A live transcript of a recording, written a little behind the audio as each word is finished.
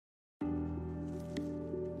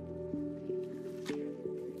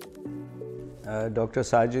Dr.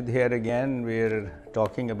 Sajid here again. We're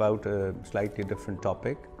talking about a slightly different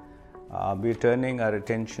topic. We're turning our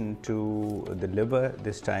attention to the liver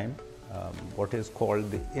this time, what is called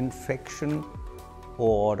the infection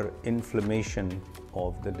or inflammation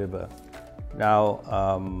of the liver. Now,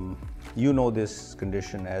 you know this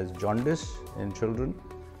condition as jaundice in children.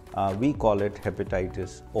 We call it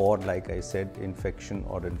hepatitis, or like I said, infection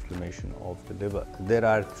or inflammation of the liver. There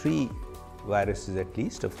are 3 viruses at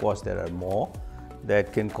least. Of course, there are more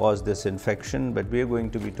that can cause this infection, but we're going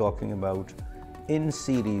to be talking about, in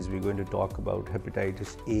series, we're going to talk about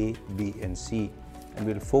hepatitis A, B, and C, and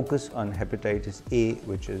we'll focus on hepatitis A,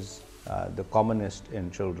 which is the commonest in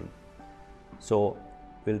children. So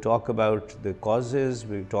we'll talk about the causes,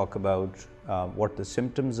 we'll talk about what the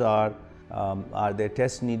symptoms are there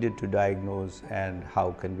tests needed to diagnose, and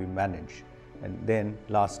how can we manage, and then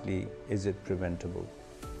lastly, is it preventable?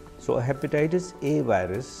 So a hepatitis A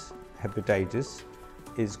virus, hepatitis,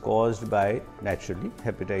 is caused by, naturally,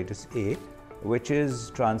 hepatitis A, which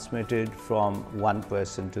is transmitted from one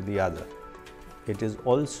person to the other. It is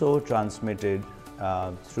also transmitted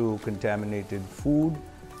through contaminated food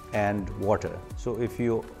and water. So if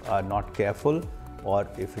you are not careful, or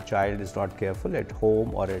if a child is not careful at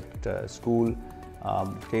home or at school,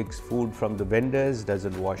 takes food from the vendors,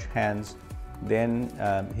 doesn't wash hands, then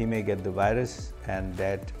he may get the virus, and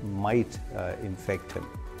that might infect him.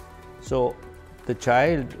 So the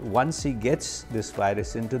child, once he gets this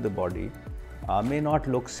virus into the body, may not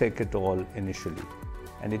look sick at all initially,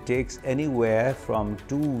 and it takes anywhere from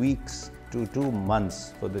 2 weeks to 2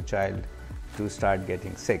 months for the child to start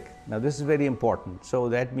getting sick. Now this is very important. So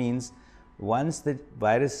that means once the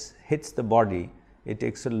virus hits the body, it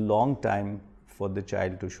takes a long time for the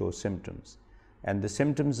child to show symptoms. And the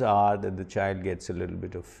symptoms are that the child gets a little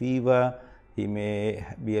bit of fever, he may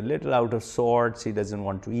be a little out of sorts, he doesn't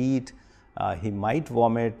want to eat, he might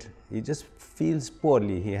vomit, he just feels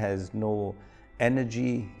poorly, he has no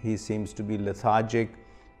energy, he seems to be lethargic,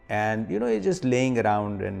 and he's just laying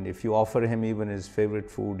around, and if you offer him even his favorite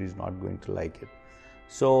food, he's not going to like it.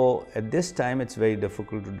 So at this time, it's very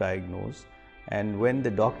difficult to diagnose, and when the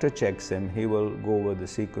doctor checks him, he will go over the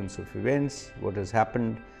sequence of events, what has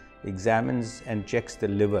happened, examines and checks the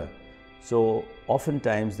liver. So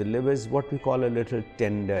oftentimes the liver is what we call a little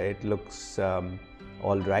tender. It looks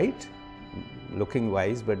all right, looking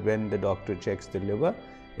wise, but when the doctor checks the liver,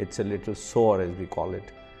 it's a little sore, as we call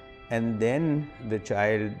it. And then the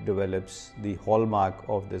child develops the hallmark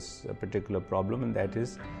of this particular problem, and that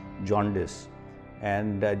is jaundice.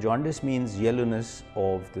 And jaundice means yellowness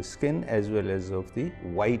of the skin as well as of the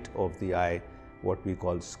white of the eye, what we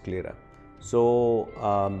call sclera. So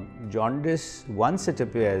jaundice, once it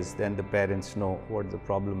appears, then the parents know what the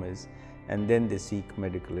problem is, and then they seek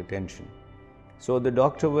medical attention. So the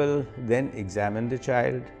doctor will then examine the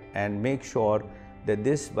child and make sure that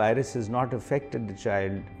this virus has not affected the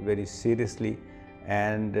child very seriously,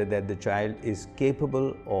 and that the child is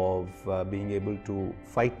capable of being able to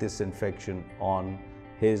fight this infection on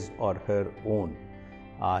his or her own.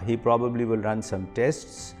 He probably will run some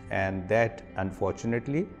tests, and that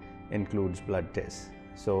unfortunately includes blood tests.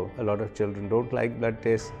 So a lot of children don't like blood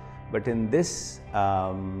tests, but in this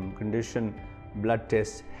condition, blood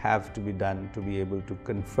tests have to be done to be able to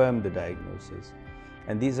confirm the diagnosis.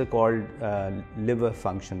 And these are called liver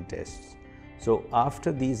function tests. So after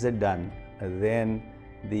these are done, then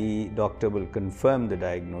the doctor will confirm the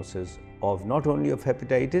diagnosis of not only of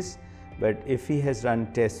hepatitis, but if he has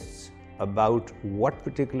run tests about what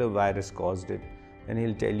particular virus caused it, then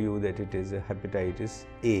he'll tell you that it is a hepatitis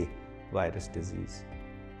A virus disease.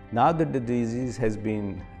 Now that the disease has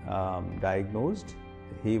been diagnosed,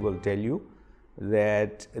 he will tell you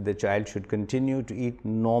that the child should continue to eat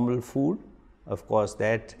normal food. Of course,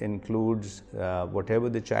 that includes whatever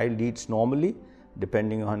the child eats normally,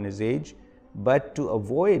 depending on his age, but to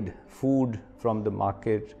avoid food from the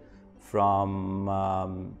market,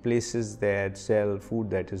 from places that sell food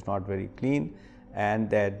that is not very clean, and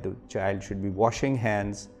that the child should be washing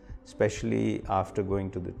hands, especially after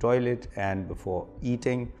going to the toilet and before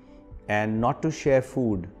eating, and not to share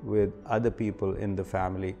food with other people in the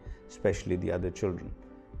family, especially the other children.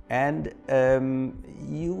 And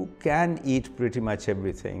you can eat pretty much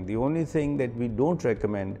everything. The only thing that we don't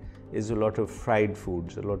recommend is a lot of fried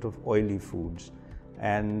foods, a lot of oily foods.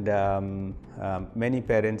 And many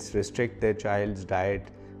parents restrict their child's diet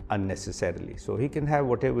unnecessarily. So he can have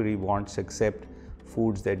whatever he wants except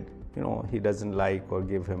foods that he doesn't like or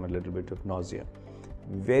give him a little bit of nausea.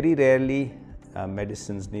 Very rarely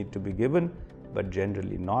medicines need to be given, but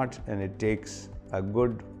generally not, and it takes a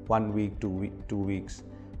good 1 week to 2 weeks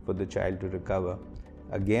for the child to recover.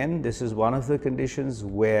 Again, this is one of the conditions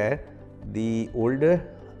where the older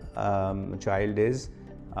child is,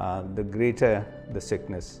 the greater the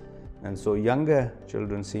sickness. And so younger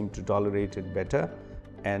children seem to tolerate it better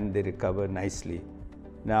and they recover nicely.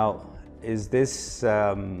 Now, is this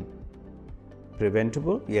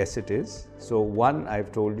preventable? Yes, it is. So one,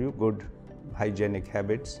 I've told you, good hygienic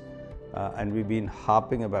habits, and we've been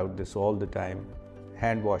harping about this all the time: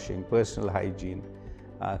 hand washing, personal hygiene,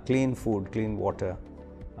 clean food, clean water,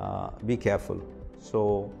 be careful.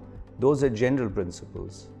 So those are general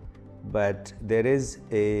principles. But there is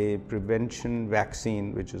a prevention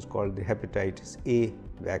vaccine which is called the Hepatitis A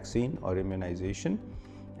vaccine or immunization,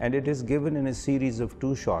 and it is given in a series of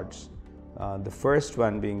 2 shots. The first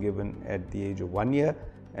one being given at the age of 1 year,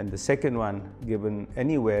 and the second one given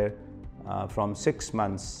anywhere from 6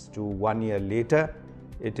 months to 1 year later.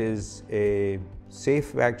 It is a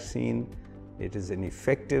safe vaccine, it is an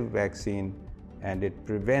effective vaccine, and it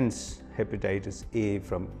prevents hepatitis A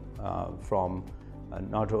from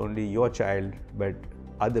not only your child but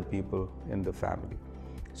other people in the family.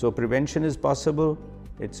 So prevention is possible.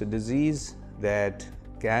 It's a disease that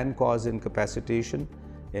can cause incapacitation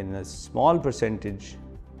in a small percentage,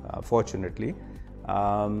 fortunately.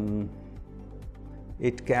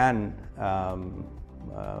 It can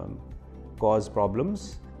cause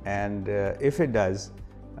problems, and if it does,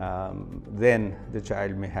 then the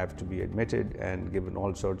child may have to be admitted and given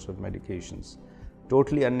all sorts of medications.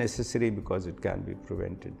 Totally unnecessary because it can be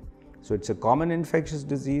prevented. So it's a common infectious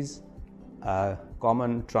disease, a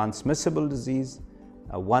common transmissible disease,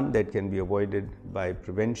 one that can be avoided by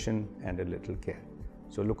prevention and a little care.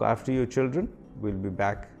 So look after your children. We'll be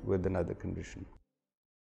back with another condition.